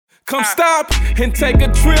Come stop and take a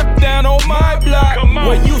trip down on my block,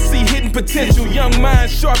 where you see hidden potential, young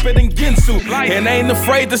minds sharper than Ginsu, and ain't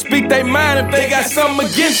afraid to speak their mind if they got something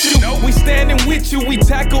against you. We standing with you, we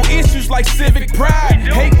tackle issues like civic pride.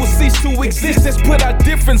 Hate will cease to exist, let's put our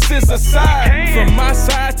differences aside. From my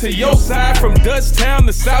side to your side, from Dutchtown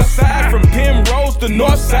to South Side, from Penrose to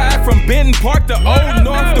North Side, from Benton Park to Old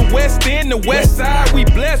North, the West End, the West Side. We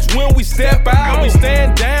blessed when we step out, we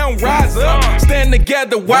stand down, rise up, stand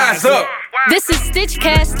together, wise up. This is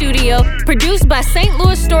Stitchcast Studio, produced by St.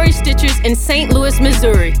 Louis Story Stitchers in St. Louis,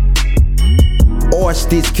 Missouri. Or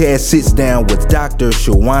Stitchcast sits down with Dr.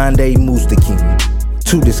 Shawande Mustakim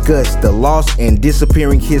to discuss the lost and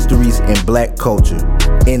disappearing histories in black culture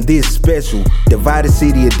in this special Divided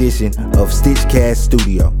City edition of Stitchcast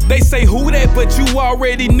Studio. They say who that, but you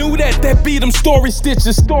already knew that. That be them story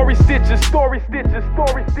stitches, story stitches, story stitches,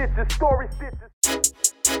 story stitches, story stitches.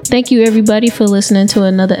 Thank you everybody for listening to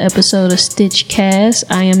another episode of Stitchcast.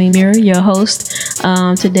 I am Emira, your host.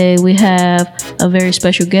 Today we have a very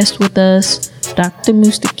special guest with us, Dr.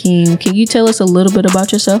 Mustakim. Can you tell us a little bit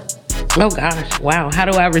about yourself? Oh gosh, wow. How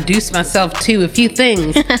do I reduce myself to a few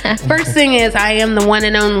things? First thing is I am the one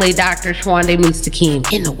and only Dr. Shawande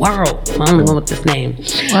Mustakim in the world. I'm the only one with this name.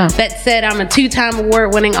 Wow. That said, I'm a 2-time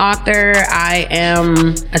award-winning author. I am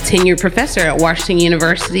a tenured professor at Washington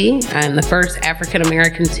University. I'm the first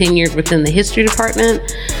African-American tenured within the history department,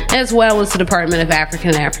 as well as the Department of African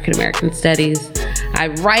and African-American Studies. I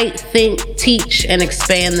write, think, teach, and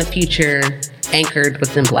expand the future anchored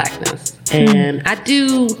within blackness. And I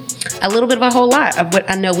do a little bit of a whole lot of what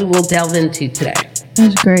I know we will delve into today.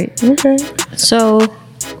 That's great. Okay. So,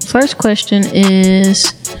 first question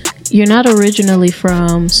is, you're not originally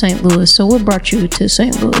from St. Louis, so what brought you to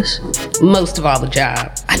St. Louis? Most of all, the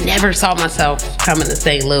job. I never saw myself coming to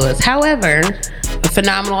St. Louis. However, a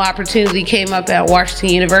phenomenal opportunity came up at Washington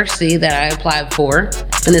University that I applied for,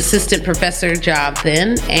 an assistant professor job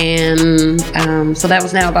then, and so that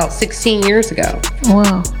was now about 16 years ago.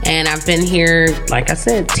 Wow. And I've been here, like I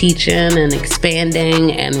said, teaching and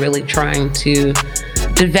expanding and really trying to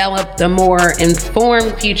develop the more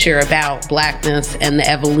informed future about blackness and the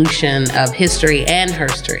evolution of history and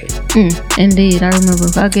herstory. Indeed, I remember.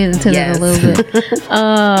 I'll get into that a little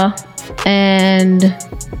bit. And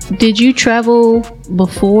did you travel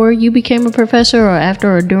before you became a professor, or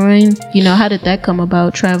after, or during? You know, how did that come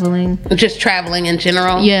about, traveling? Just traveling in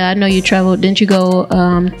general? Yeah, I know you traveled. Didn't you go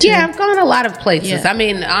Yeah, I've gone a lot of places. Yeah. I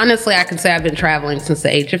mean, honestly, I can say I've been traveling since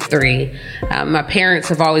the age of 3. My parents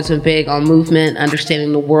have always been big on movement,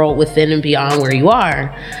 understanding the world within and beyond where you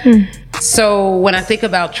are. So when I think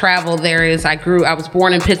about travel, I was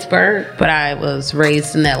born in Pittsburgh, but I was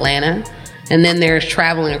raised in Atlanta. And then there's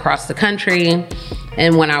traveling across the country.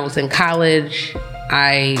 And when I was in college,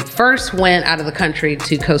 I first went out of the country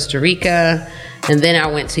to Costa Rica, and then I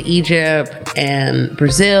went to Egypt and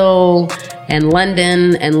Brazil and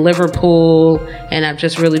London and Liverpool, and I've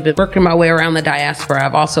just really been working my way around the diaspora.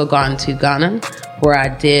 I've also gone to Ghana, where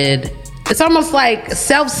I did, it's almost like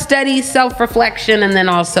self-study, self-reflection, and then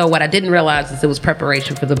also what I didn't realize is it was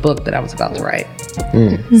preparation for the book that I was about to write.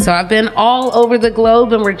 So I've been all over the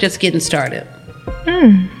globe, and we're just getting started.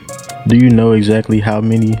 Do you know exactly how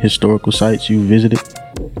many historical sites you visited?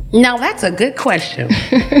 Now, that's a good question.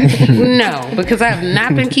 No, because I have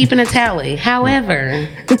not been keeping a tally. However,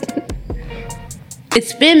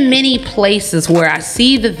 it's been many places where I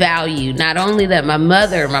see the value, not only that my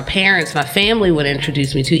mother, my parents, my family would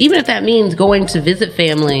introduce me to, even if that means going to visit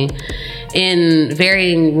family in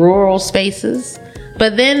varying rural spaces.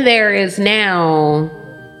 But then there is now,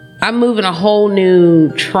 I'm moving a whole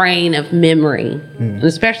new train of memory,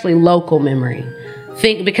 especially local memory.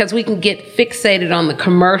 Because we can get fixated on the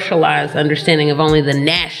commercialized understanding of only the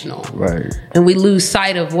national. Right. And we lose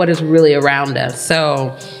sight of what is really around us.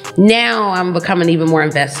 So now I'm becoming even more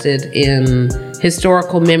invested in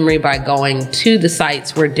historical memory by going to the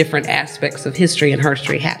sites where different aspects of history and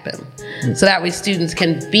herstory happen. So that way students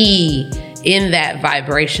can be in that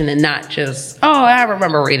vibration and not just, oh, I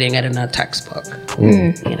remember reading it in a textbook.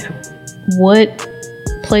 You know. What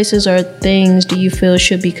places or things do you feel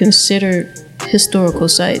should be considered historical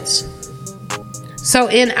sites? So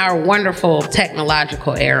in our wonderful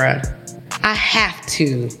technological era, I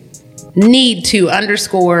need to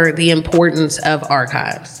underscore the importance of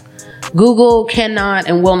archives. Google cannot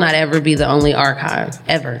and will not ever be the only archive,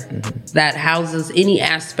 ever, that houses any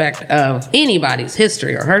aspect of anybody's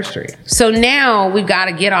history or herstory. So now we've got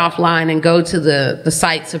to get offline and go to the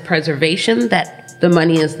sites of preservation, that the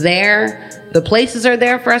money is there, the places are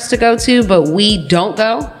there for us to go to, but we don't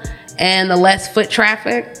go. And the less foot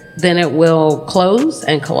traffic, then it will close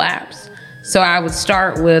and collapse. So I would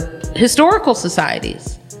start with historical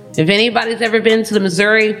societies. If anybody's ever been to the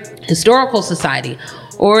Missouri Historical Society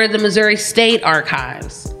or the Missouri State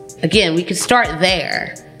Archives, again, we could start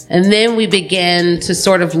there. And then we begin to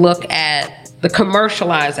sort of look at the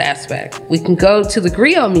commercialized aspect. We can go to the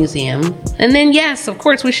Griot Museum, and then yes, of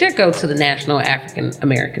course, we should go to the National African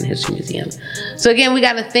American History Museum. So again, we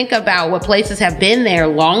got to think about what places have been there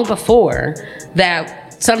long before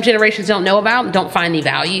that some generations don't know about, don't find any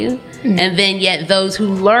value. And then yet those who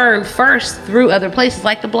learn first through other places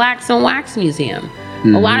like the Blacks and Wax Museum.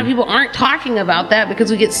 A lot of people aren't talking about that because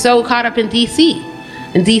we get so caught up in DC.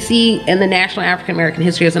 And DC and the National African American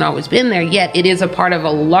History hasn't always been there, yet it is a part of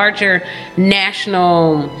a larger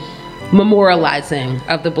national memorializing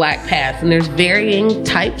of the Black past. And there's varying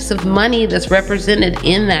types of money that's represented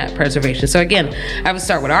in that preservation. So again, I would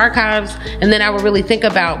start with archives, and then I would really think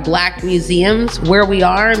about Black museums, where we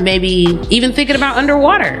are, maybe even thinking about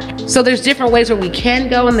underwater. So there's different ways where we can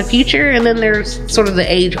go in the future, and then there's sort of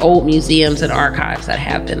the age-old museums and archives that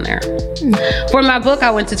have been there. For my book,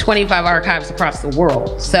 I went to 25 archives across the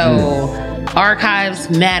world. So archives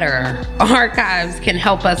matter. Archives can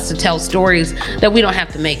help us to tell stories that we don't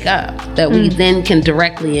have to make up, that we then can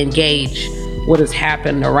directly engage what has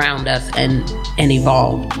happened around us and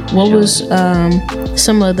evolve. What was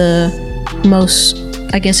some of the most,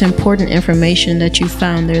 I guess, important information that you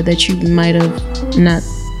found there that you might have not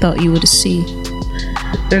thought you would see?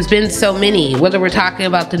 There's been so many, whether we're talking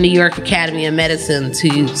about the New York Academy of Medicine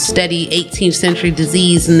to study 18th century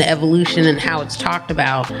disease and the evolution and how it's talked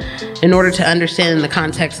about in order to understand in the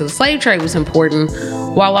context of the slave trade was important,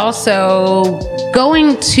 while also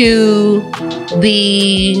going to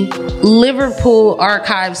the Liverpool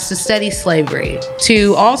archives to study slavery,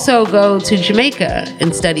 to also go to Jamaica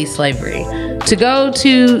and study slavery, to go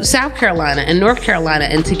to South Carolina and North Carolina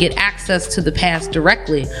and to get access to the past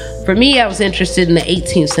directly. For me, I was interested in the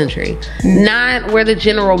 18th century, not where the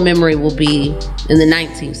general memory will be in the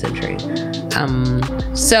 19th century.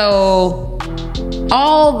 So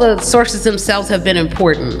all the sources themselves have been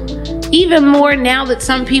important. Even more now that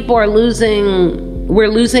some people are we're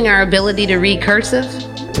losing our ability to read cursive,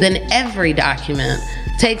 then every document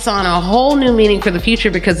takes on a whole new meaning for the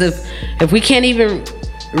future, because if we can't even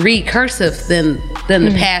read cursive, then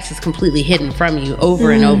the past is completely hidden from you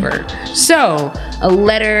over and over. So a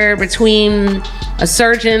letter between a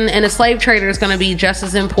surgeon and a slave trader is going to be just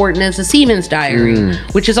as important as a seaman's diary,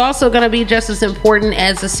 which is also going to be just as important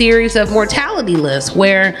as a series of mortality lists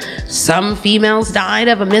where some females died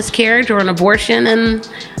of a miscarriage or an abortion, and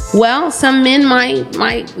well, some men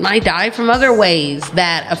might die from other ways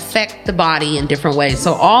that affect the body in different ways.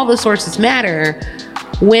 So all the sources matter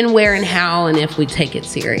when, where, and how, and if we take it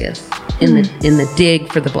serious in the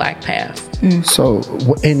dig for the Black past. So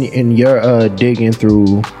in your digging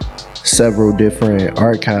through several different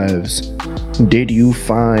archives, did you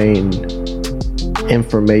find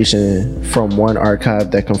information from one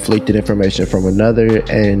archive that conflicted information from another?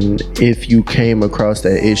 And if you came across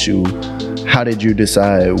that issue, how did you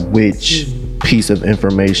decide which piece of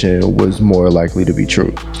information was more likely to be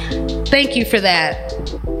true? Thank you for that.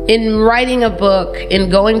 In writing a book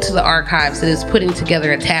and going to the archives, it is putting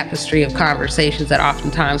together a tapestry of conversations that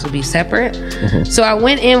oftentimes will be separate. So I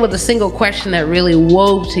went in with a single question that really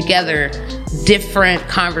wove together different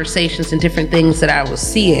conversations and different things that I was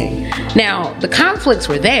seeing. Now, the conflicts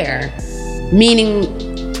were there, meaning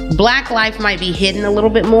Black life might be hidden a little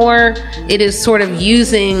bit more. It is sort of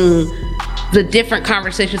using the different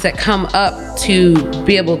conversations that come up to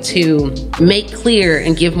be able to make clear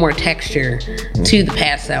and give more texture to the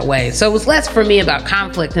past that way. So it was less for me about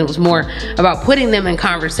conflict, and it was more about putting them in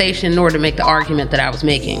conversation in order to make the argument that I was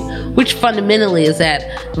making, which fundamentally is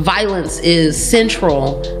that violence is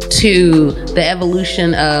central to the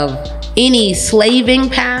evolution of any slaving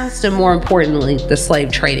past, and more importantly, the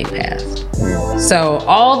slave trading past. So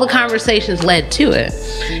all the conversations led to it.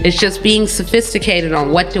 It's just being sophisticated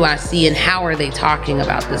on what do I see and how are they talking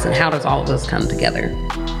about this and how does all of this come together.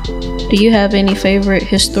 Do you have any favorite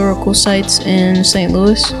historical sites in St.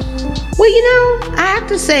 Louis? Well, I have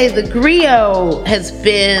to say the Griot has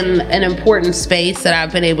been an important space that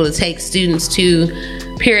I've been able to take students to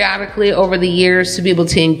periodically over the years to be able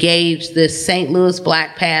to engage this St. Louis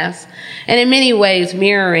Black past, and in many ways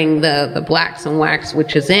mirroring the Blacks and Wax,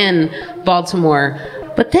 which is in Baltimore.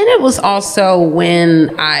 But then it was also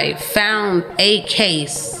when I found a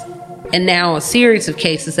case, and now a series of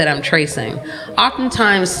cases that I'm tracing,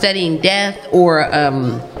 oftentimes studying death or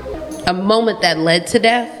a moment that led to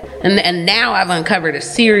death. And now I've uncovered a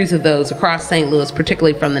series of those across St. Louis,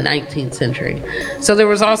 particularly from the 19th century. So there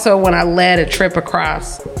was also when I led a trip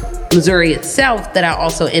across Missouri itself that I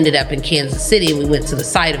also ended up in Kansas City, and we went to the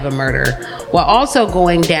site of a murder, while also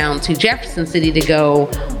going down to Jefferson City to go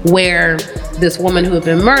where this woman who had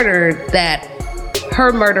been murdered, that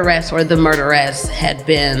her murderess or the murderess had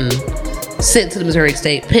been sent to the Missouri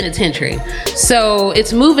State Penitentiary. So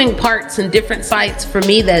it's moving parts in different sites for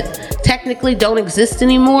me that technically don't exist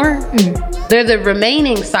anymore. They're the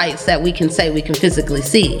remaining sites that we can say we can physically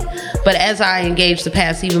see. But as I engage the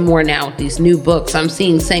past even more now with these new books, I'm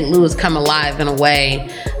seeing St. Louis come alive in a way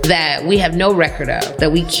that we have no record of,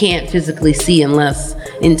 that we can't physically see unless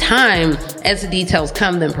in time, as the details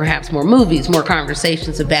come, then perhaps more movies, more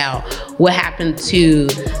conversations about what happened to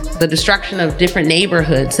the destruction of different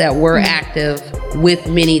neighborhoods that were active with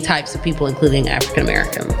many types of people, including African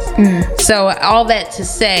Americans. So all that to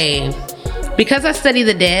say, because I study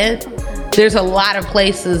the dead, there's a lot of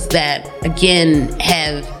places that, again,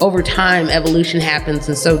 have, over time, evolution happens,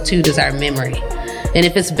 and so too does our memory. And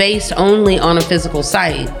if it's based only on a physical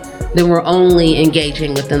site, then we're only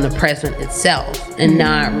engaging within the present itself and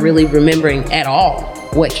not really remembering at all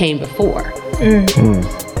what came before.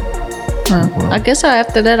 Well, I guess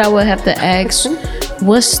after that I would have to ask,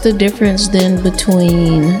 what's the difference then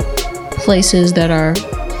between places that are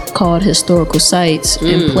called historical sites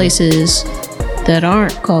and places that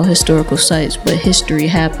aren't called historical sites but history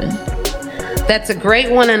happened? That's a great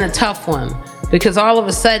one and a tough one, because all of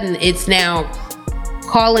a sudden it's now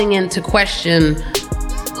calling into question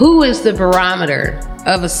who is the barometer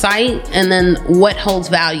of a site, and then what holds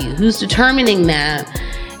value, who's determining that,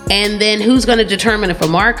 and then who's going to determine if a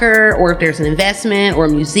marker or if there's an investment or a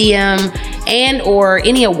museum and or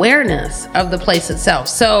any awareness of the place itself.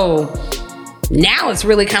 So now it's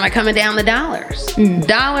really kind of coming down to dollars.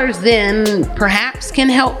 Dollars then perhaps can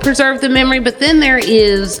help preserve the memory, but then there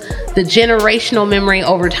is the generational memory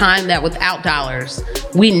over time that without dollars,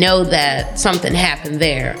 we know that something happened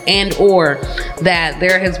there, and or that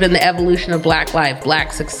there has been the evolution of Black life,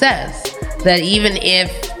 Black success, that even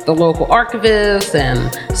if the local archivists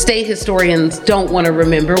and state historians don't want to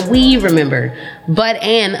remember, we remember. But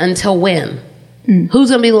until when? Who's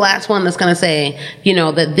going to be the last one that's going to say,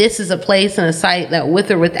 that this is a place and a site that with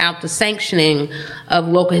or without the sanctioning of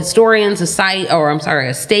local historians, a state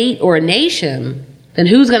or a nation, then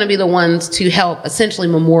who's going to be the ones to help essentially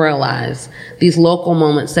memorialize these local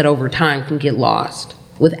moments that over time can get lost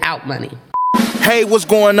without money? Hey, what's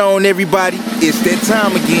going on, everybody? It's that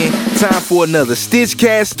time again. Time for another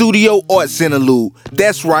Stitchcast Studio Arts Interlude.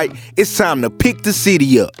 That's right, it's time to pick the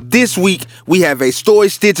city up. This week, we have a Story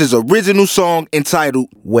Stitches original song entitled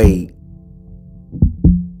Wade.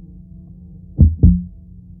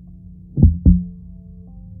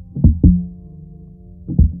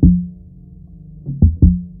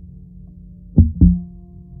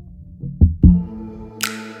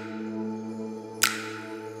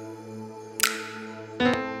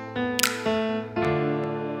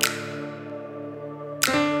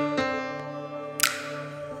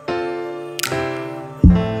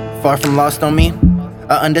 Far from lost on me,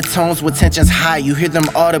 undertones with tensions high. You hear them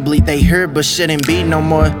audibly, they heard but shouldn't be no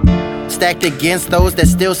more. Stacked against those that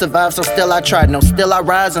still survive, so still I try. No, still I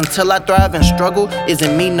rise until I thrive, and struggle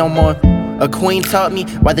isn't me no more. A queen taught me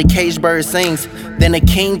why the caged bird sings. Then a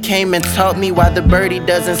king came and taught me why the birdie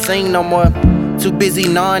doesn't sing no more. Too busy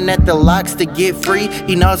gnawing at the locks to get free.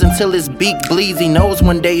 He gnaws until his beak bleeds. He knows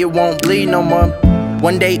one day it won't bleed no more.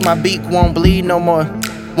 One day my beak won't bleed no more.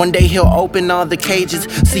 One day he'll open all the cages,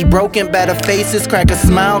 see broken battered faces, crack a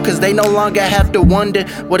smile, cause they no longer have to wonder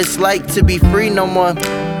what it's like to be free no more.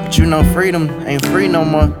 But freedom ain't free no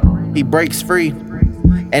more. He breaks free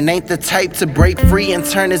and ain't the type to break free and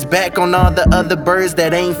turn his back on all the other birds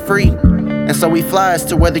that ain't free. And so he flies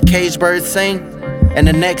to where the caged birds sing, and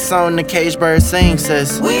the next song the caged birds sing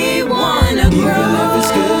says, we wanna grow. Even if it's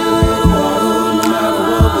scared of the water, no matter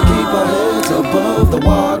what, we keep our heads above the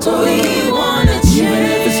water. We wanna change.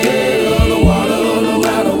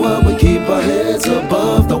 Keep our heads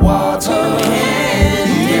above the water.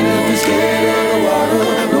 Even if it's scared of the water,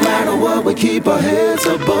 no matter what, we keep our heads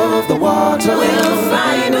above the water. We'll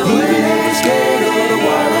find a way. Even if it's scared of the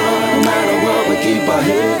water, no matter what, we keep our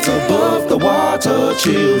heads above the water,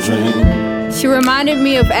 children. She reminded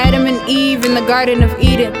me of Adam and Eve in the Garden of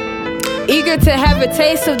Eden, eager to have a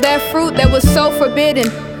taste of that fruit that was so forbidden.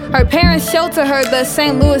 Her parents sheltered her, thus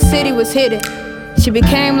St. Louis City was hidden. She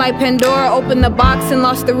became like Pandora, opened the box and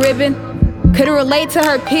lost the ribbon. Couldn't relate to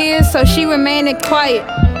her peers, so she remained quiet.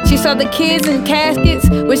 She saw the kids in caskets,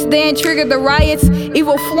 which then triggered the riots.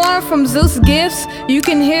 Evil flowing from Zeus' gifts, you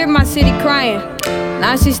can hear my city crying.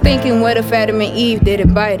 Now she's thinking, what if Adam and Eve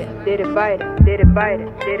didn't bite it? Did it bite it? Did it bite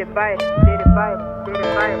it? Did it bite it? Did it bite it? Did it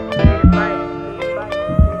bite it? Did it bite it?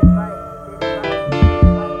 Did it bite it?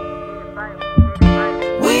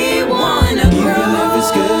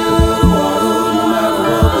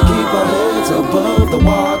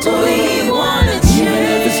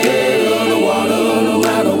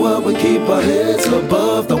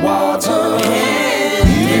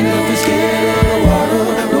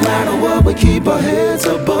 keep our heads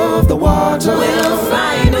above the water. We'll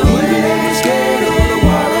find a way. Even if we're scared of the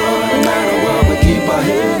water, no matter what, we keep our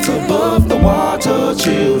heads above the water,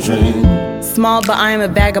 children. Small, but I am a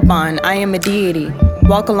vagabond, I am a deity.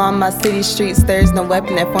 Walk along my city streets, there is no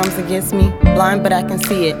weapon that forms against me. Blind, but I can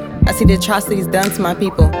see it. I see the atrocities done to my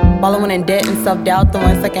people. Wallowing in debt and self-doubt, the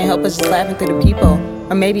ones that can help us just laughing through the people.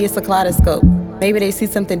 Or maybe it's a kaleidoscope. Maybe they see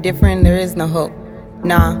something different and there is no hope.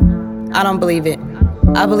 Nah, I don't believe it.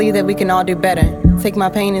 I believe that we can all do better. Take my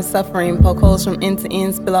pain and suffering, poke holes from end to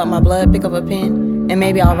end, spill out my blood, pick up a pen, and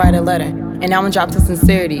maybe I'll write a letter. And I'm gonna drop to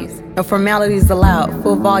sincerities. No formalities allowed,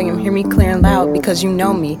 full volume, hear me clear and loud, because you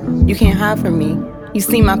know me, you can't hide from me. You've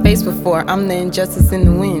seen my face before, I'm the injustice in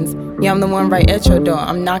the winds. Yeah, I'm the one right at your door,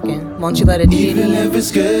 I'm knocking, won't you let it be? Even if we're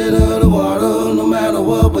scared of the water, no matter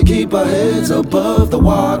what, we keep our heads above the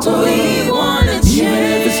water. We wanna change. Even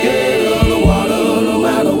if we're scared of the water, no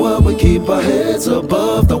matter what, we keep our heads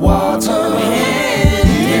above the water.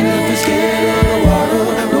 Even if we're scared of the water,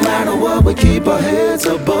 no matter what, we keep our heads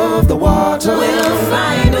above the water. We'll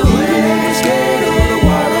find a way. Even if we're scared of the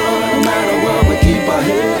water, no matter what, we keep our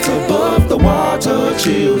heads above the water,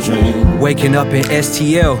 children. Waking up in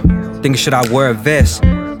STL, thinking should I wear a vest?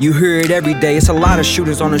 You hear it every day, it's a lot of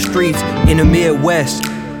shooters on the streets in the Midwest.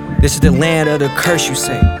 This is the land of the curse, you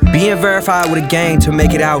say. Being verified with a gang to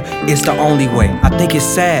make it out is the only way. I think it's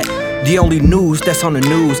sad. The only news that's on the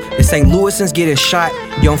news is St. Louisans getting shot,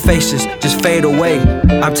 young faces just fade away.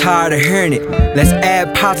 I'm tired of hearing it, let's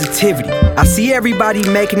add positivity. I see everybody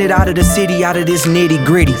making it out of the city, out of this nitty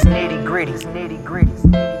gritty.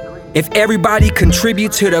 If everybody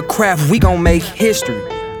contribute to the craft, we gon' make history.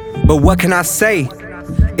 But what can I say?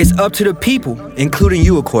 It's up to the people, including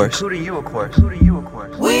you, of course. We wanna grow.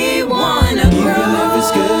 Even if it's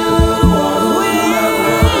scared of the water, no matter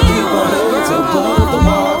what, we keep our heads above the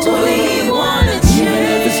water. We wanna change. Even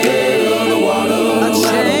if it's scared of the water, no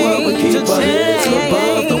matter what, we keep our heads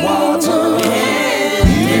above the water.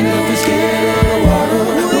 Even if it's scared of the water,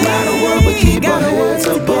 no matter what, we keep our heads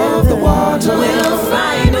above the water. We'll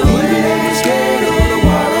find a way. Even if it's scared of the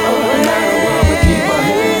water, no matter what, we keep our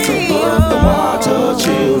heads above the water,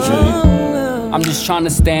 children. I'm just trying to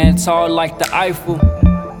stand tall like the Eiffel.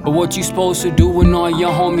 But what you supposed to do when all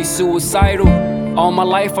your homies suicidal? All my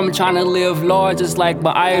life I'm trying to live large just like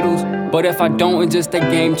my idols. But if I don't, it's just a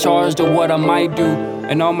game charged of what I might do.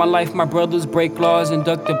 And all my life my brothers break laws and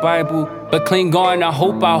duck the Bible. But cling on, I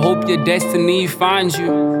hope your destiny finds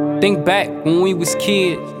you. Think back when we was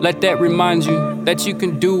kids, let that remind you that you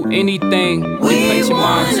can do anything you place your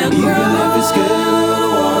mind to. Even if it's scared of the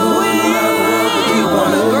water, no matter what, we keep our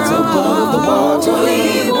heads above the water.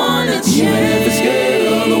 We wanna change. Even if it's scared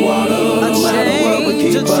of the water, no matter what, we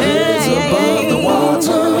keep our heads above the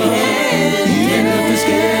water. Even if it's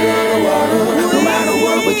scared of the water, no matter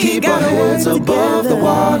what, we keep our heads above the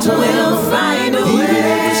water. We'll find a way. Even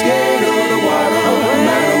if it's scared of the water, no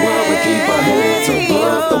matter what, we keep our heads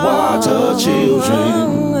above the water, children.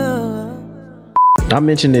 I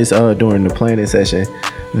mentioned this during the planning session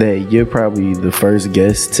that you're probably the first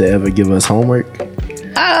guest to ever give us homework.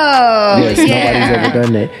 Oh, Yes, nobody's ever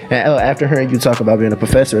done that. And after hearing you talk about being a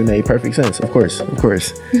professor, it made perfect sense. Of course.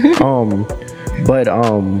 But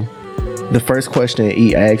the first question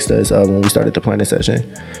he asked us when we started the planning session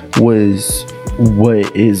was,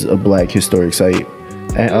 "What is a Black historic site?"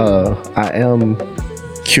 And I am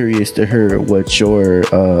curious to hear what your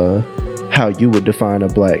how you would define a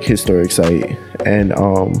Black historic site, and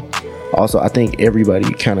also I think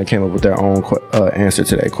everybody kind of came up with their own answer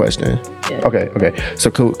to that question. Yeah. Okay. So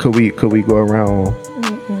could we go around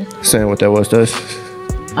saying what that was to us?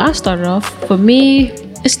 I'll start it off. For me,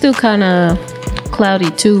 it's still kind of cloudy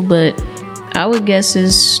too, but I would guess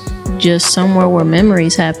it's just somewhere where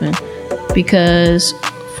memories happen. Because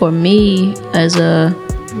for me, as a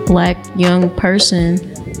Black young person,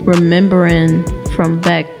 remembering from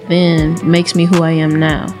back then makes me who I am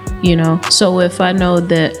now, you know? So if I know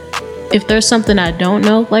that if there's something I don't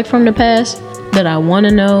know, like from the past, that I want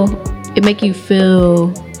to know, it make you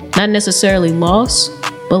feel not necessarily lost,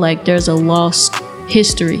 but like there's a lost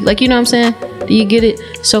history. Like, you know what I'm saying? Do you get it?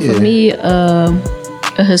 So for me, a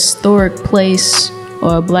historic place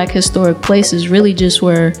or a Black historic place is really just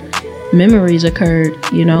where memories occurred,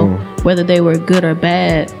 you know, whether they were good or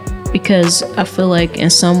bad, because I feel like in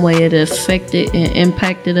some way it affected and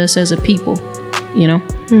impacted us as a people, you know?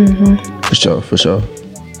 For sure.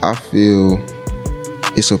 I feel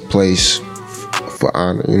it's a place for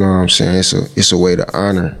honor, you know what I'm saying? It's a way to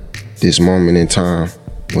honor this moment in time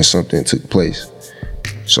when something took place.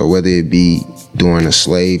 So whether it be during the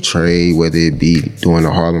slave trade, whether it be during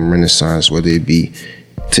the Harlem Renaissance, whether it be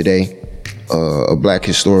today, a black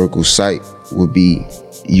historical site would be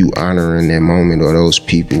you honoring that moment or those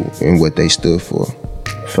people and what they stood for.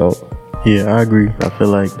 Yeah, I agree. I feel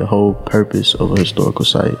like the whole purpose of a historical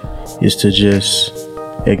site is to just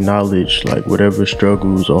acknowledge like whatever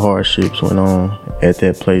struggles or hardships went on at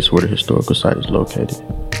that place where the historical site is located.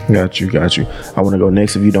 Got you. I want to go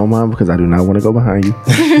next if you don't mind, because I do not want to go behind you.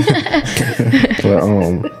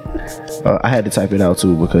 But I had to type it out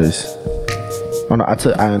too because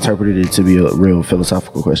I interpreted it to be a real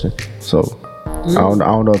philosophical question. So I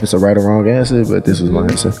don't know if it's a right or wrong answer, but this was my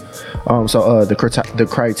answer. So the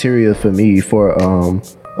criteria for me for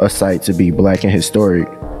a site to be black and historic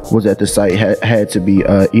was that the site had to be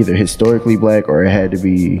either historically black, or it had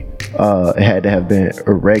to have been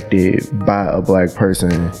erected by a black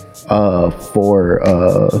person for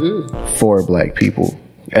black people,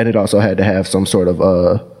 and it also had to have some sort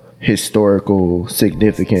of historical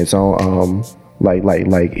significance on like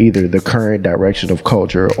either the current direction of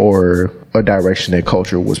culture or a direction that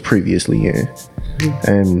culture was previously in.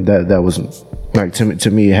 And that was like to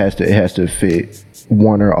me it has to fit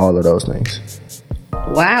one or all of those things.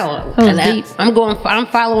 Wow. I'm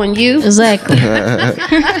following you. Exactly.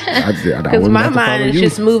 Because my mind is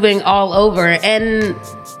just moving all over, and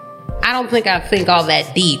I don't think I think all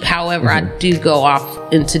that deep. However, I do go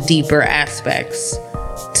off into deeper aspects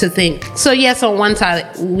to think. So yes, on one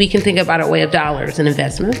side, we can think about a way of dollars and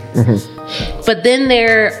investment. But then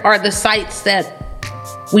there are the sites that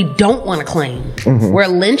we don't want to claim, where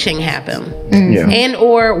lynching happened, and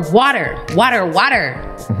or water,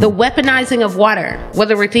 the weaponizing of water,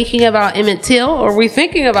 whether we're thinking about Emmett Till or we're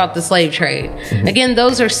thinking about the slave trade. Again,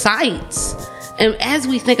 those are sites. And as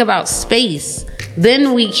we think about space,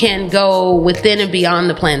 then we can go within and beyond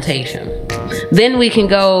the plantation. Then we can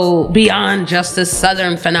go beyond just this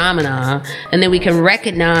Southern phenomena, and then we can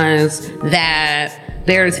recognize that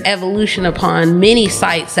there's evolution upon many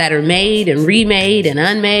sites that are made and remade and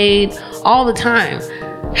unmade all the time.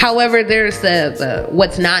 However, there's the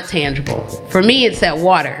what's not tangible. For me, it's that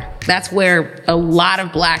water. That's where a lot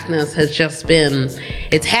of blackness has just been,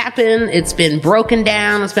 it's happened, it's been broken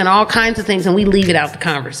down, it's been all kinds of things, and we leave it out the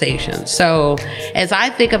conversation. So as I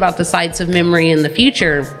think about the sites of memory in the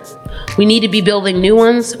future, we need to be building new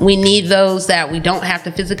ones. We need those that we don't have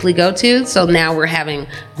to physically go to. So now we're having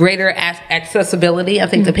greater accessibility. I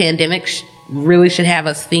think the pandemic really should have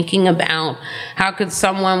us thinking about how could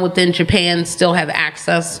someone within Japan still have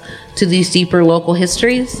access to these deeper local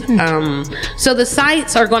histories. So the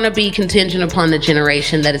sites are going to be contingent upon the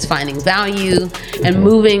generation that is finding value and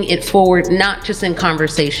moving it forward, not just in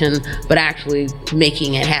conversation, but actually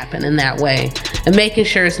making it happen in that way and making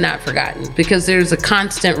sure it's not forgotten, because there's a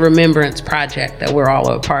constant remembrance project that we're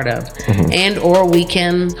all a part of, and or we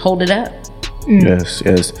can hold it up. Yes.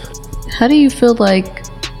 How do you feel like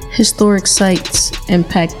historic sites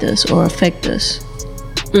impact us or affect us?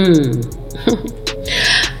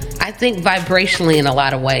 I think vibrationally in a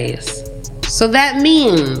lot of ways. So that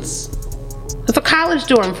means if a college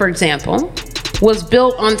dorm, for example, was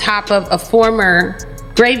built on top of a former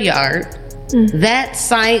graveyard, that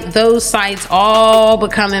site, those sites all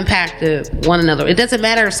become impacted one another. It doesn't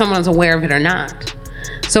matter if someone's aware of it or not.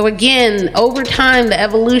 So again, over time, the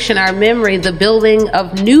evolution, our memory, the building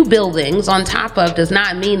of new buildings on top of does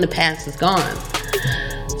not mean the past is gone.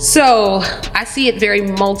 So I see it very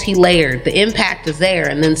multi-layered. The impact is there,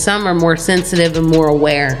 and then some are more sensitive and more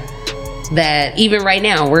aware that even right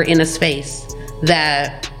now we're in a space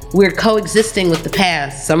that we're coexisting with the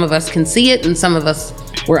past. Some of us can see it and some of us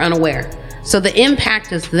were unaware. So the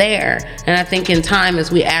impact is there, and I think in time as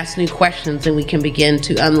we ask new questions, then we can begin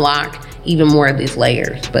to unlock even more of these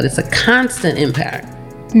layers. But it's a constant impact.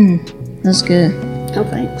 That's good. Oh,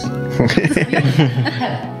 thanks.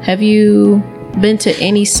 Have you been to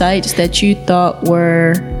any sites that you thought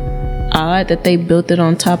were odd, that they built it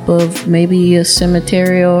on top of maybe a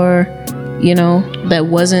cemetery or, that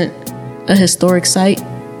wasn't a historic site?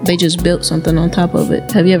 They just built something on top of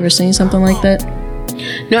it. Have you ever seen something like that?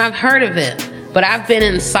 No, I've heard of it, but I've been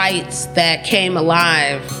in sites that came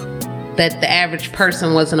alive that the average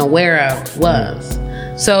person wasn't aware of was.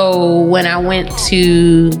 So when I went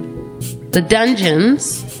to the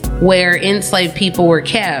dungeons where enslaved people were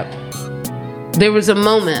kept, there was a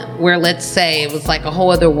moment where, let's say, it was like a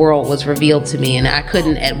whole other world was revealed to me, and I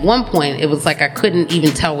couldn't, at one point, it was like I couldn't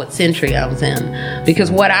even tell what century I was in, because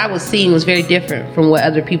what I was seeing was very different from what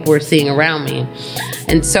other people were seeing around me.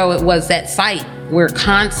 And so it was that site where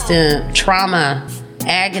constant trauma,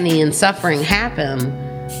 agony, and suffering happened,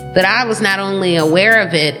 that I was not only aware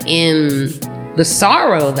of it in the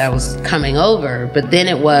sorrow that was coming over, but then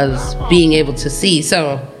it was being able to see.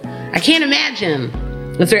 So I can't imagine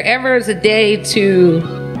if there ever is a day to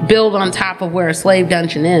build on top of where a slave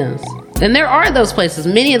dungeon is, and there are those places.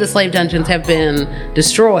 Many of the slave dungeons have been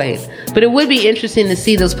destroyed, but it would be interesting to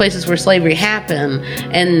see those places where slavery happened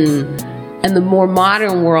and the more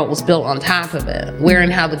modern world was built on top of it. Where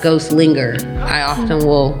and how the ghosts linger. I often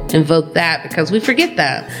will invoke that because we forget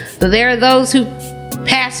that. So there are those who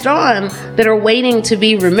passed on that are waiting to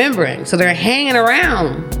be remembering. So they're hanging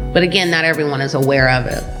around. But again, not everyone is aware of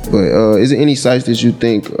it. But is there any sites that you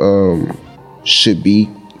think should be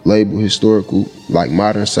labeled historical, like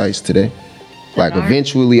modern sites today? Like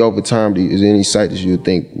eventually over time, is there any site that you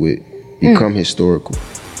think would become historical?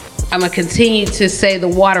 I'm going to continue to say the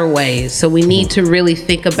waterways. So we need to really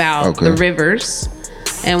think about the rivers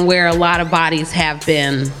and where a lot of bodies have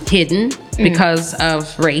been hidden because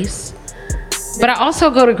of race. But I also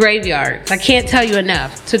go to graveyards. I can't tell you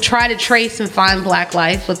enough to try to trace and find Black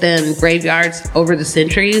life within graveyards over the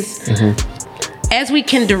centuries. As we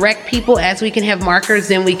can direct people, as we can have markers,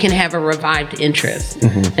 then we can have a revived interest.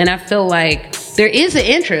 And I feel like there is an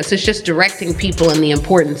interest. It's just directing people in the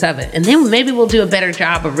importance of it. And then maybe we'll do a better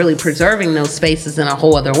job of really preserving those spaces in a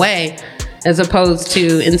whole other way, as opposed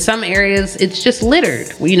to in some areas, it's just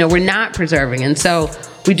littered. You know, we're not preserving. And so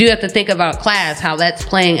we do have to think about class, how that's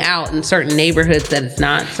playing out in certain neighborhoods that it's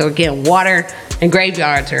not. So again, water and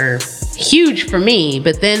graveyards are huge for me,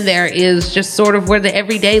 but then there is just sort of where the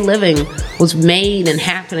everyday living was made and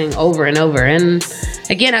happening over and over. And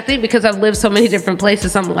again, I think because I've lived so many different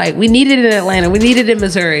places, I'm like, we need it in Atlanta, we need it in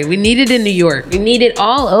Missouri, we need it in New York, we need it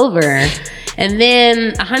all over. And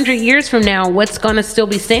then 100 years from now, what's gonna still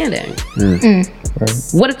be standing?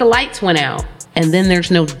 What if the lights went out and then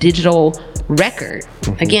there's no digital record?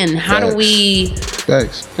 Again, how do we,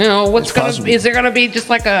 you know, is there gonna be just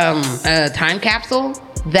like a time capsule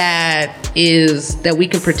that we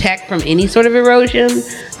can protect from any sort of erosion,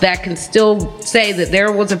 that can still say that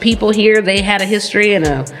there was a people here, they had a history and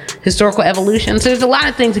a historical evolution? So there's a lot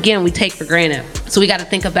of things, again, we take for granted. So we got to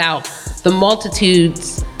think about the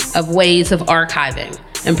multitudes of ways of archiving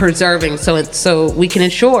and preserving, so we can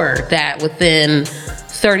ensure that within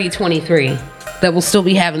 3023 that we'll still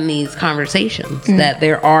be having these conversations, that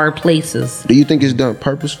there are places. Do you think it's done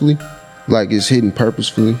purposefully? Like it's hidden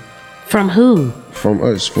purposefully? From who? From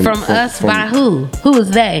us. From us by who? Who is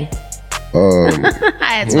they? I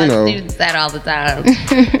ask my students that all the time.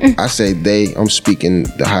 I say they. I'm speaking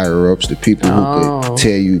the higher ups, the people who could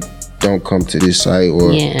tell you don't come to this site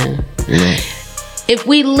or. You know. If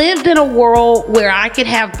we lived in a world where I could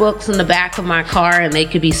have books in the back of my car and they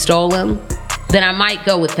could be stolen, then I might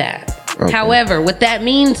go with that. However, what that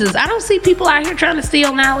means is I don't see people out here trying to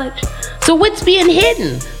steal knowledge. So what's being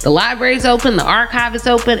hidden? The library's open, the archive is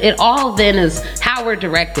open. It all then is how we're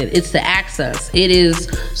directed. It's the access. It is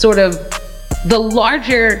sort of the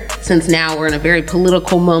larger, since now we're in a very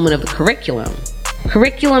political moment of the curriculum.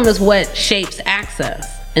 Curriculum is what shapes access.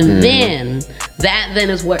 And then that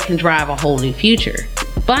then is what can drive a whole new future.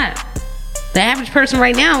 But the average person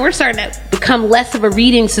right now, we're starting to become less of a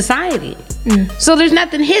reading society. So there's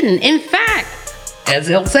nothing hidden. In fact, as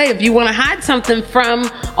they'll say, if you want to hide something from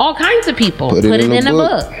all kinds of people, put it in a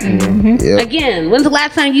book. Again, when's the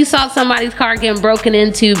last time you saw somebody's car getting broken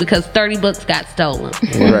into because 30 books got stolen?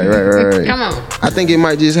 Right. Come on. I think it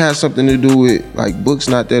might just have something to do with like books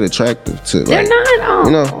not that attractive to. They're not.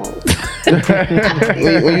 You know.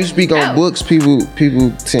 when you speak on books, people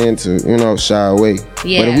tend to shy away. But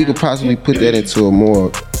if we could possibly put that into a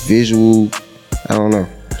more visual, I don't know.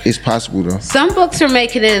 It's possible though. Some books are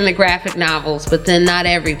making it in the graphic novels, but then not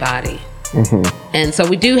everybody. And so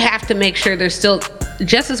we do have to make sure there's still,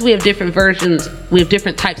 just as we have different versions, we have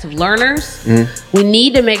different types of learners. We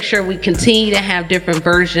need to make sure we continue to have different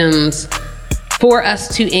versions for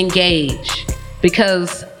us to engage,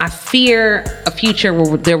 because I fear a future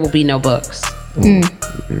where there will be no books.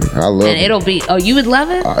 I love and it'll be. Oh, you would love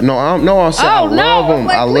it? I'm saying I love them.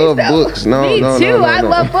 Like, I love books. Me too. I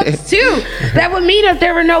love books too. That would mean if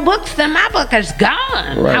there were no books, then my book is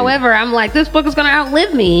gone. Right. However, I'm like, this book is going to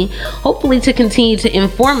outlive me. Hopefully, to continue to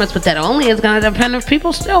inform us, but that only is going to depend if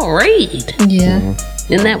people still read.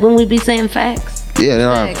 Isn't that when we be saying facts?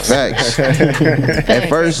 Yeah, facts. At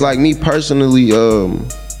first, like me personally,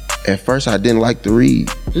 at first I didn't like to read.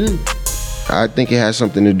 I think it had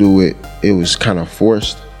something to do with it was kind of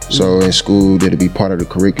forced. So in school, that'd be part of the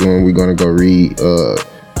curriculum. We're gonna go read, you know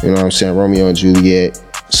what I'm saying, Romeo and Juliet,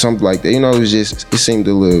 something like that. You know, it seemed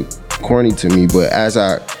a little corny to me. But as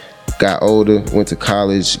I got older, went to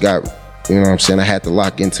college, you know what I'm saying, I had to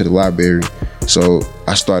lock into the library. So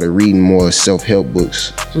I started reading more self-help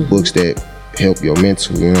books, books that help your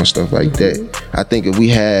mental, stuff like that. I think if we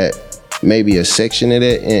had maybe a section of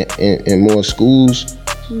that in more schools,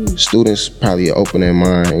 students probably open their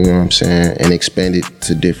mind, you know what I'm saying, and expand it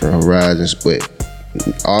to different horizons. But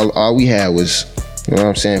all we had was, you know what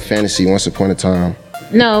I'm saying, fantasy once upon a time.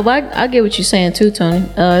 No, but I get what you're saying too, Tony.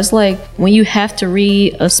 It's like when you have to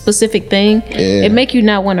read a specific thing, it make you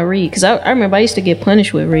not want to read. Because I remember I used to get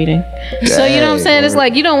punished with reading. So you know what I'm saying? It's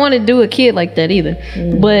like you don't want to do a kid like that either.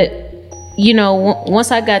 But you know,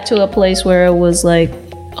 once I got to a place where it was like,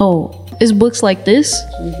 oh, it's books like this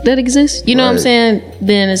that exist. You know what I'm saying?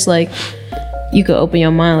 Then it's like you could open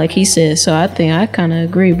your mind, like he said. So I think I kind of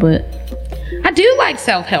agree. But I do like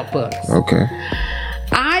self-help books. Okay.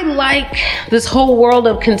 I like this whole world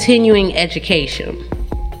of continuing education.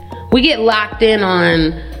 We get locked in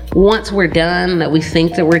on once we're done, that we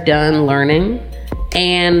think that we're done learning.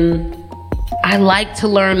 And I like to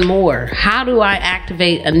learn more. How do I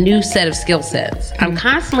activate a new set of skill sets? I'm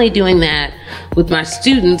constantly doing that with my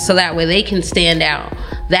students so that way they can stand out.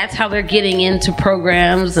 That's how they're getting into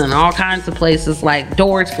programs and all kinds of places, like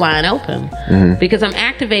doors flying open, because I'm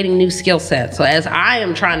activating new skill sets. So as I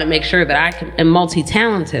am trying to make sure that I am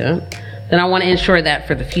multi-talented, then I want to ensure that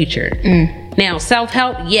for the future. Now,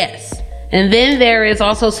 self-help, yes. And then there is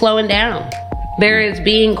also slowing down. There is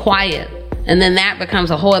being quiet. And then that becomes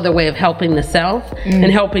a whole other way of helping the self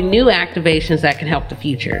and helping new activations that can help the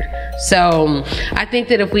future. So I think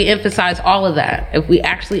that if we emphasize all of that, if we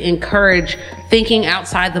actually encourage thinking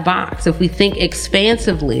outside the box, if we think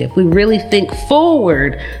expansively, if we really think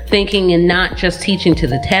forward thinking and not just teaching to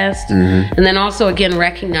the test, and then also again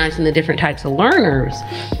recognizing the different types of learners,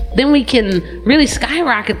 then we can really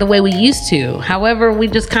skyrocket the way we used to. However, we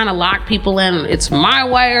just kind of lock people in, it's my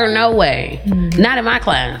way or no way. Not in my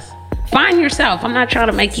class. Find yourself. I'm not trying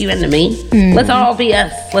to make you into me. Let's all be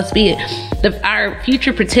us. Let's be our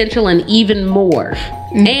future potential and even more.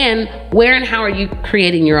 And where and how are you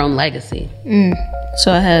creating your own legacy?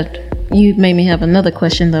 So you made me have another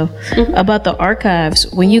question though, about the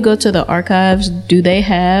archives. When you go to the archives, do they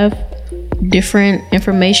have different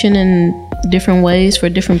information in different ways for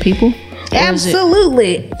different people?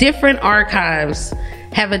 Absolutely. Different archives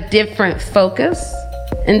have a different focus.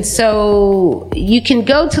 And so you can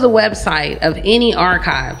go to the website of any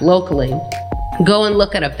archive locally, go and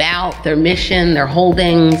look at about their mission, their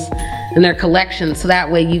holdings, and their collections. So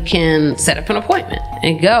that way you can set up an appointment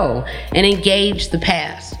and go and engage the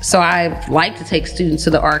past. So I like to take students to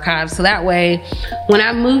the archives. So that way, when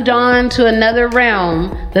I moved on to another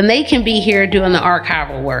realm, then they can be here doing the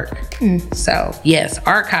archival work. So yes,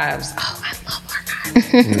 archives. Oh, I love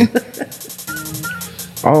archives.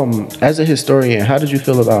 As a historian, how did you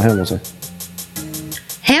feel about Hamilton?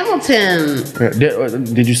 Hamilton.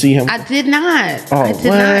 Did you see him? I did not. Oh, I did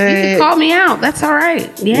not. You can call me out. That's all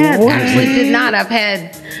right. Yeah, actually did not.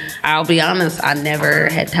 I'll be honest, I never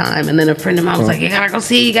had time. And then a friend of mine was like, you gotta go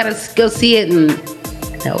see it. And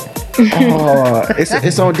no.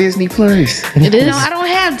 It's on Disney Plus. It is? No, I don't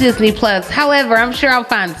have Disney Plus. However, I'm sure I'll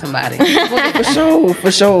find somebody.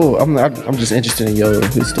 For sure. I'm just interested in your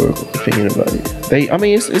historical opinion about it.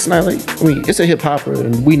 It's not like, it's a hip hopper,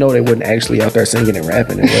 and we know they wasn't actually out there singing and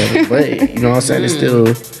rapping and whatever. But you know what I'm saying? It's still.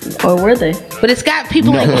 Or were they? But it's got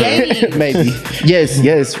people engaged. Maybe.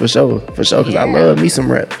 Yes, for sure. Because I love me some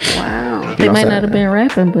rap. Wow. They might not have been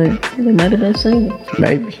rapping, but they might have been singing.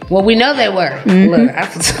 Maybe. Well, we know they were. Look,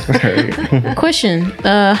 Question: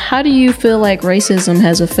 how do you feel like racism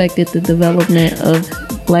has affected the development of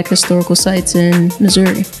Black historical sites in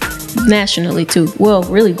Missouri, nationally too? Well,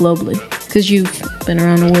 really globally, because you've been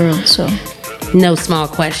around the world. So, no small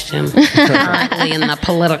question. Currently in the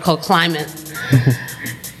political climate,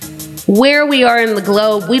 where we are in the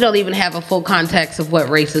globe, we don't even have a full context of what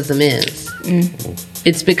racism is.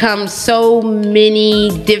 It's become so many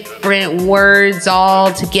different words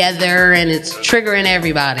all together, and it's triggering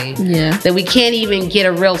everybody that we can't even get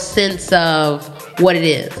a real sense of what it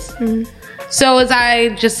is. So as I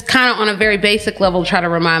just kind of on a very basic level try to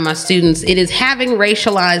remind my students, it is having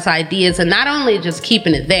racialized ideas and not only just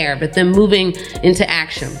keeping it there, but then moving into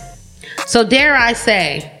action. So dare I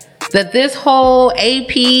say that this whole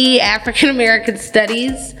AP African American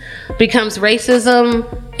Studies becomes racism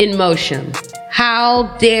in motion.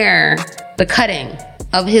 How dare the cutting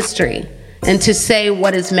of history and to say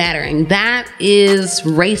what is mattering? That is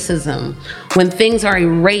racism, when things are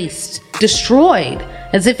erased, destroyed,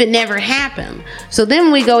 as if it never happened. So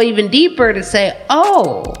then we go even deeper to say,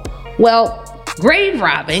 oh, well, grave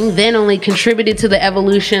robbing then only contributed to the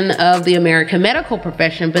evolution of the American medical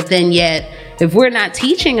profession, but then yet, if we're not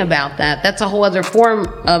teaching about that, that's a whole other form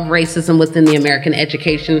of racism within the American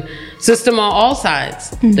education system on all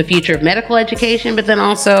sides. The future of medical education, but then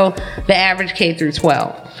also the average K through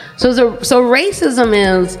 12. So racism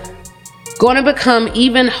is going to become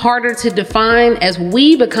even harder to define as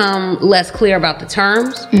we become less clear about the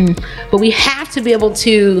terms. But we have to be able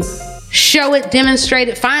to show it, demonstrate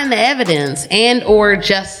it, find the evidence, and or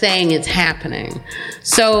just saying it's happening.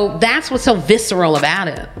 So that's what's so visceral about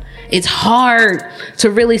it. It's hard to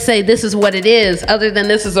really say this is what it is, other than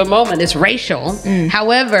this is a moment. It's racial.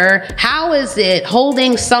 However, how is it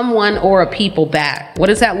holding someone or a people back? What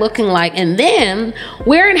is that looking like? And then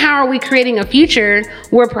where and how are we creating a future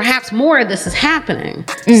where perhaps more of this is happening?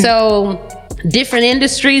 So different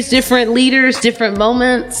industries, different leaders, different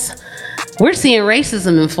moments. We're seeing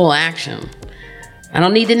racism in full action. I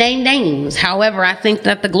don't need to name names. However, I think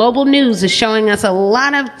that the global news is showing us a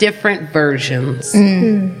lot of different versions.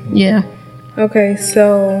 Yeah. Okay,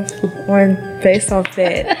 so based off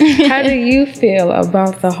that, how do you feel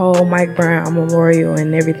about the whole Mike Brown memorial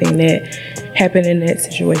and everything that happened in that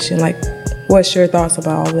situation? Like, what's your thoughts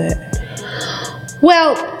about all that?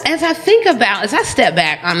 Well, as I step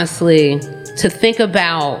back, honestly, to think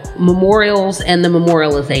about memorials and the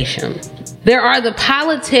memorialization. There are the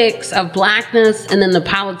politics of blackness and then the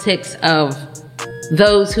politics of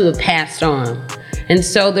those who have passed on. And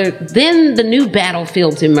so then the new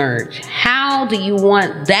battlefields emerge. How do you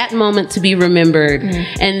want that moment to be remembered?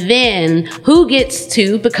 And then who gets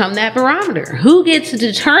to become that barometer? Who gets to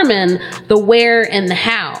determine the where and the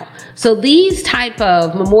how? So these type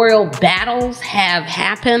of memorial battles have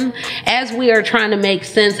happened as we are trying to make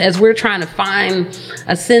sense, as we're trying to find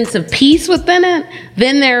a sense of peace within it.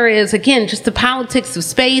 Then there is, again, just the politics of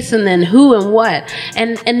space and then who and what.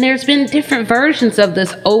 And there's been different versions of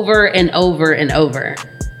this over and over and over.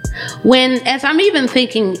 As I'm even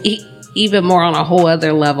thinking even more on a whole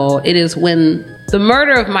other level, it is when the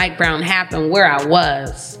murder of Mike Brown happened where I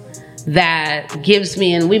was that gives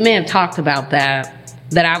me, and we may have talked about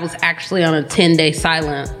that I was actually on a 10-day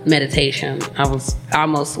silent meditation. I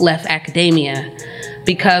almost left academia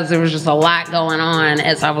because there was just a lot going on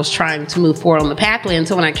as I was trying to move forward on the pathway. And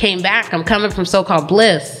so when I came back, I'm coming from so-called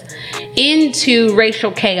bliss into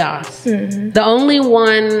racial chaos. The only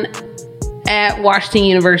one at Washington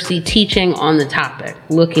University teaching on the topic,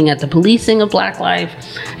 looking at the policing of Black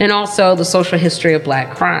life and also the social history of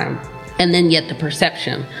Black crime. And then yet the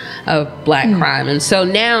perception of Black crime. And so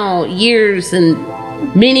now, years and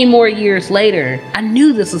many more years later, I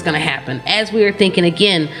knew this was going to happen as we were thinking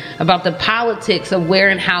again about the politics of where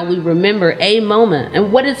and how we remember a moment.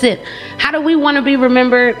 And what is it? How do we want to be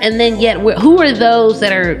remembered? And then yet, who are those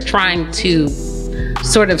that are trying to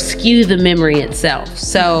sort of skew the memory itself?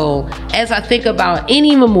 So as I think about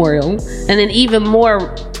any memorial, and then even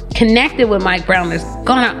more connected with Mike Brown, there's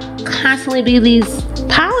going to constantly be these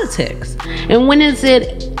politics. And when is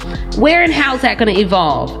it, where and how is that going to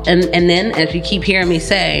evolve? And then, as you keep hearing me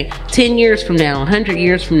say, 10 years from now, 100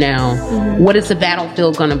 years from now, what is the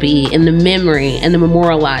battlefield going to be in the memory and the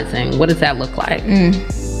memorializing? What does that look like?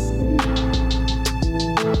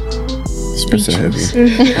 Speechless.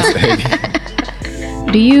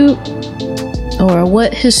 Do you, or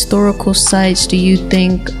what historical sites do you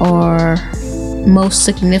think are most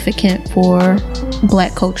significant for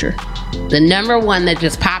Black culture? The number one that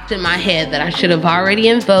just popped in my head that I should have already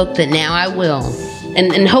invoked, that now I will.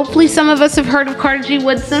 And hopefully some of us have heard of Carter G.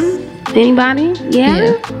 Woodson. Anybody?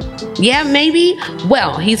 Yeah, maybe.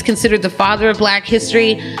 Well, he's considered the father of Black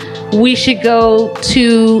history. We should go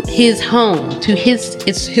to his home, to his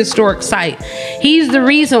historic site. He's the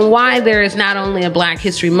reason why there is not only a Black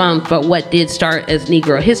History Month, but what did start as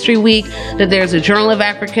Negro History Week, that there's a Journal of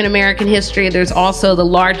African American History. There's also the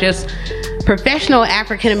largest professional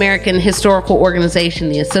African American historical organization,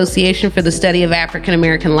 the Association for the Study of African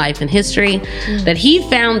American Life and History, that he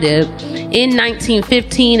founded in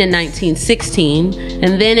 1915 and 1916.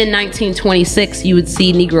 And then in 1926, you would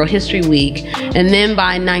see Negro History Week. And then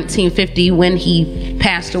by 1950, when he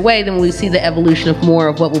passed away, then we see the evolution of more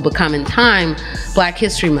of what will become in time Black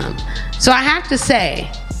History Month. So I have to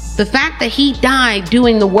say, the fact that he died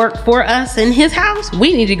doing the work for us in his house,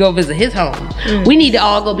 we need to go visit his home. We need to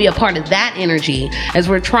all go be a part of that energy as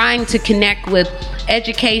we're trying to connect with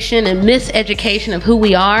education and miseducation of who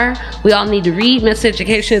we are. We all need to read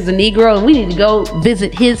Miseducation as a Negro, and we need to go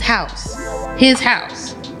visit his house. His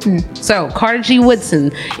house. So Carter G.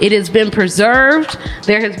 Woodson, it has been preserved.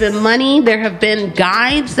 There has been money. There have been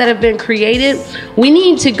guides that have been created. We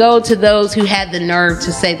need to go to those who had the nerve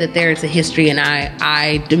to say that there is a history, and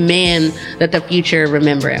I demand that the future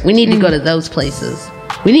remember it. We need to go to those places.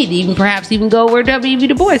 We need to perhaps even go where W.E.B.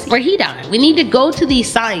 Du Bois, where he died. We need to go to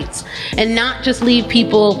these sites and not just leave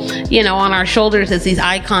people, on our shoulders as these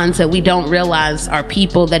icons that we don't realize are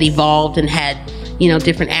people that evolved and had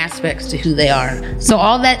different aspects to who they are. So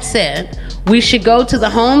all that said, We should go to the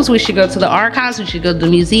homes, we should go to the archives, we should go to the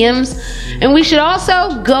museums, and we should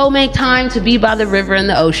also go make time to be by the river and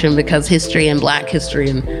the ocean, because history and Black history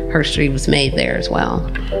and history was made there as well.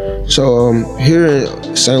 So here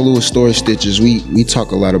at St. Louis Story Stitches, we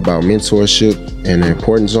talk a lot about mentorship and the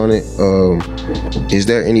importance on it. Is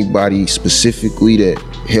there anybody specifically that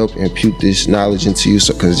helped impute this knowledge into you?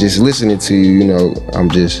 So, because just listening to you, I'm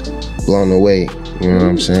just blown away. You know what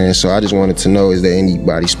I'm saying? So I just wanted to know, is there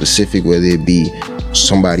anybody specific, whether it be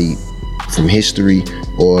somebody from history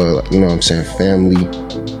or, family?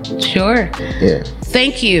 Sure. Yeah.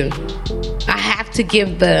 Thank you. I have to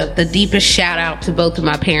give the deepest shout out to both of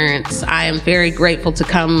my parents. I am very grateful to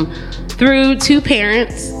come through two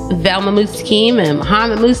parents, Velma Mustakim and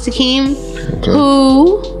Muhammad Mustakim,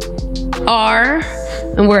 who are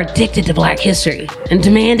and were addicted to Black history and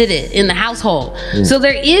demanded it in the household. So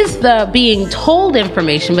there is the being told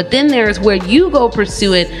information, but then there's where you go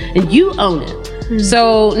pursue it and you own it.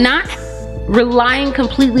 So not relying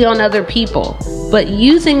completely on other people, but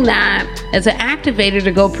using that as an activator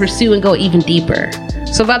to go pursue and go even deeper.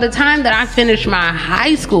 So by the time that I finished my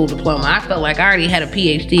high school diploma, I felt like I already had a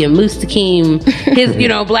PhD in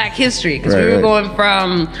Mustakim, Black history. Because we were going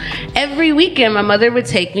from every weekend, my mother would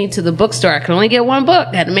take me to the bookstore. I could only get one book.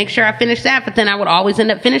 I had to make sure I finished that. But then I would always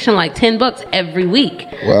end up finishing like 10 books every week.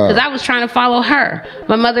 Because I was trying to follow her.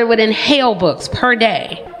 My mother would inhale books per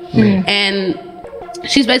day. And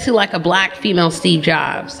she's basically like a Black female Steve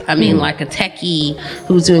Jobs. I mean, like a techie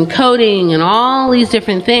who's doing coding and all these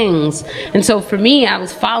different things. And so for me, I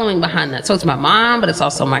was following behind that. So it's my mom, but it's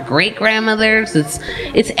also my great grandmothers.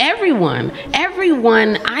 It's everyone.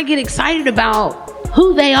 Everyone, I get excited about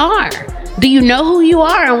who they are. Do you know who you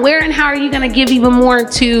are, and where and how are you going to give even more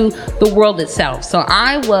to the world itself? So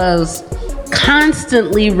I was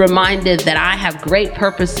constantly reminded that I have great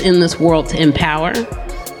purpose in this world to empower.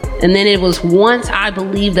 And then it was once I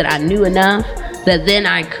believed that I knew enough that then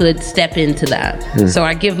I could step into that. So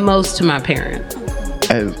I give most to my parents.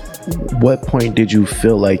 At what point did you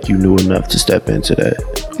feel like you knew enough to step into that?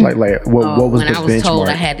 What was the benchmark? When I was told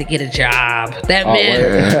I had to get a job. That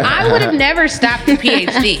meant I would have never stopped the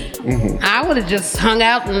PhD. I would have just hung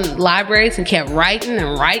out in libraries and kept writing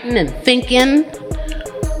and thinking.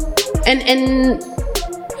 And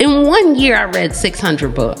in 1 year, I read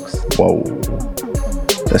 600 books. Whoa.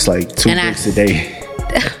 That's like 2 books a day.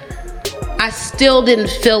 I still didn't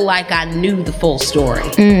feel like I knew the full story.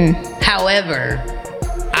 However,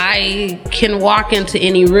 I can walk into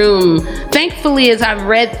any room. Thankfully, as I've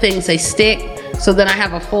read things, they stick. So then I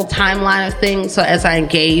have a full timeline of things. So as I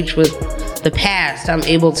engage with the past, I'm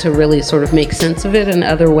able to really sort of make sense of it in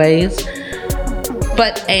other ways.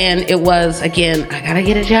 And it was, again, I gotta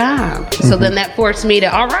get a job. So then that forced me to,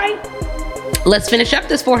 all right, let's finish up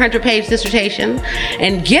this 400-page dissertation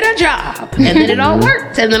and get a job. And then it all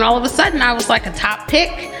worked. And then all of a sudden, I was like a top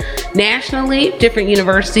pick nationally. Different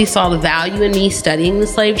universities saw the value in me studying the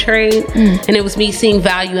slave trade. And it was me seeing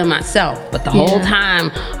value in myself. But the whole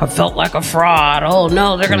time, I felt like a fraud. Oh,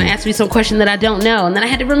 no, they're going to ask me some question that I don't know. And then I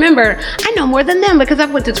had to remember, I know more than them because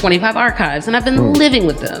I've went to 25 archives and I've been living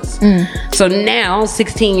with this. So now,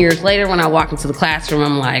 16 years later, when I walk into the classroom,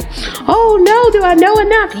 I'm like, oh, no, do I know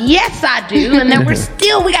enough? Yes, I do. And then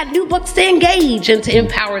we got new books to engage and to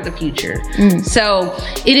empower the future. So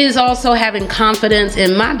it is also having confidence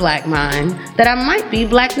in my Black mind that I might be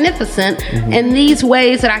Blacknificent in these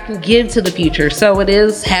ways that I can give to the future. So it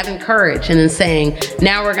is having courage and then saying,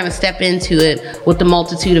 now we're going to step into it with the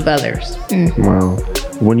multitude of others. Wow.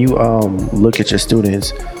 When you look at your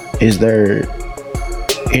students, is there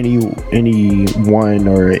any one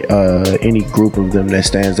or any group of them that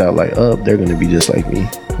stands out like, they're going to be just like me?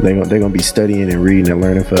 They're going to be studying and reading and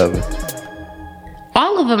learning forever?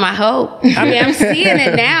 All of them, I hope. I mean, I'm seeing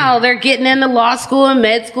it now. They're getting into law school and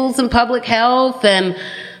med schools and public health and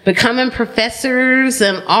becoming professors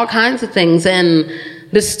and all kinds of things. And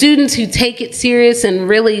the students who take it serious and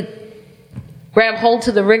really grab hold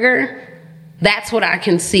to the rigor, that's what I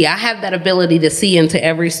can see. I have that ability to see into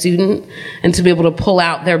every student and to be able to pull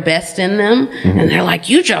out their best in them. And they're like,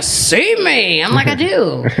 you just see me. I'm like, I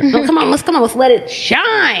do. No, come on, let's let it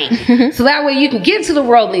shine. So that way you can give to the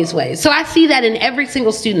world in these ways. So I see that in every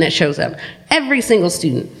single student that shows up. Every single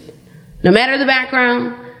student. No matter the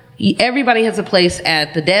background, everybody has a place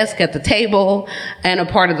at the desk, at the table, and a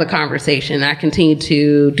part of the conversation. I continue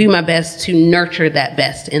to do my best to nurture that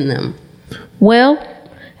best in them. Well,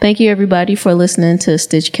 thank you, everybody, for listening to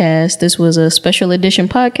Stitchcast. This was a special edition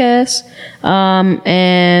podcast.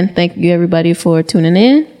 And thank you, everybody, for tuning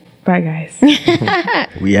in. Bye, guys.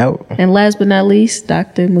 We out. And last but not least,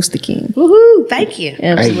 Dr. Mustakim. Woohoo! Thank you.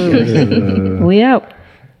 Absolutely. We out.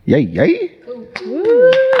 Yay.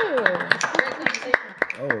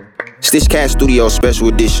 Stitchcast Studio Special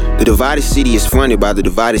Edition. The Divided City is funded by the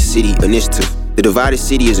Divided City Initiative. The Divided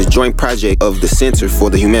City is a joint project of the Center for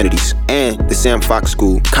the Humanities and the Sam Fox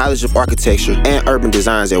School, College of Architecture and Urban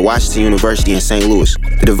Designs at Washington University in St. Louis.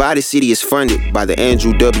 The Divided City is funded by the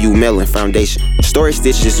Andrew W. Mellon Foundation. Story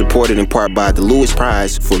Stitches is supported in part by the Lewis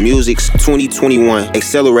Prize for Music's 2021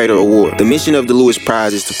 Accelerator Award. The mission of the Lewis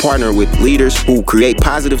Prize is to partner with leaders who create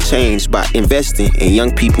positive change by investing in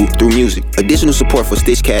young people through music. Additional support for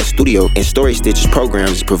Stitchcast Studio and Story Stitches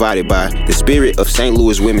programs is provided by the Spirit of St.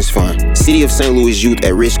 Louis Women's Fund, City of St. Louis Youth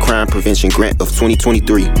at Risk Crime Prevention Grant of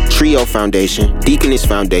 2023, Trio Foundation, Deaconess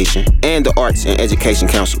Foundation, and the Arts and Education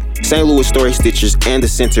Council. St. Louis Story Stitchers and the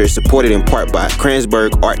Center is supported in part by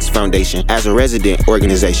Kransberg Arts Foundation as a resident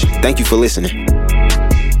organization. Thank you for listening.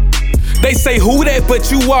 They say who that,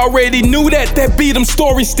 but you already knew that. That be them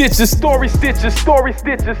Story Stitches. Story Stitches, Story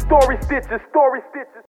Stitches, Story Stitches, Story Stitches.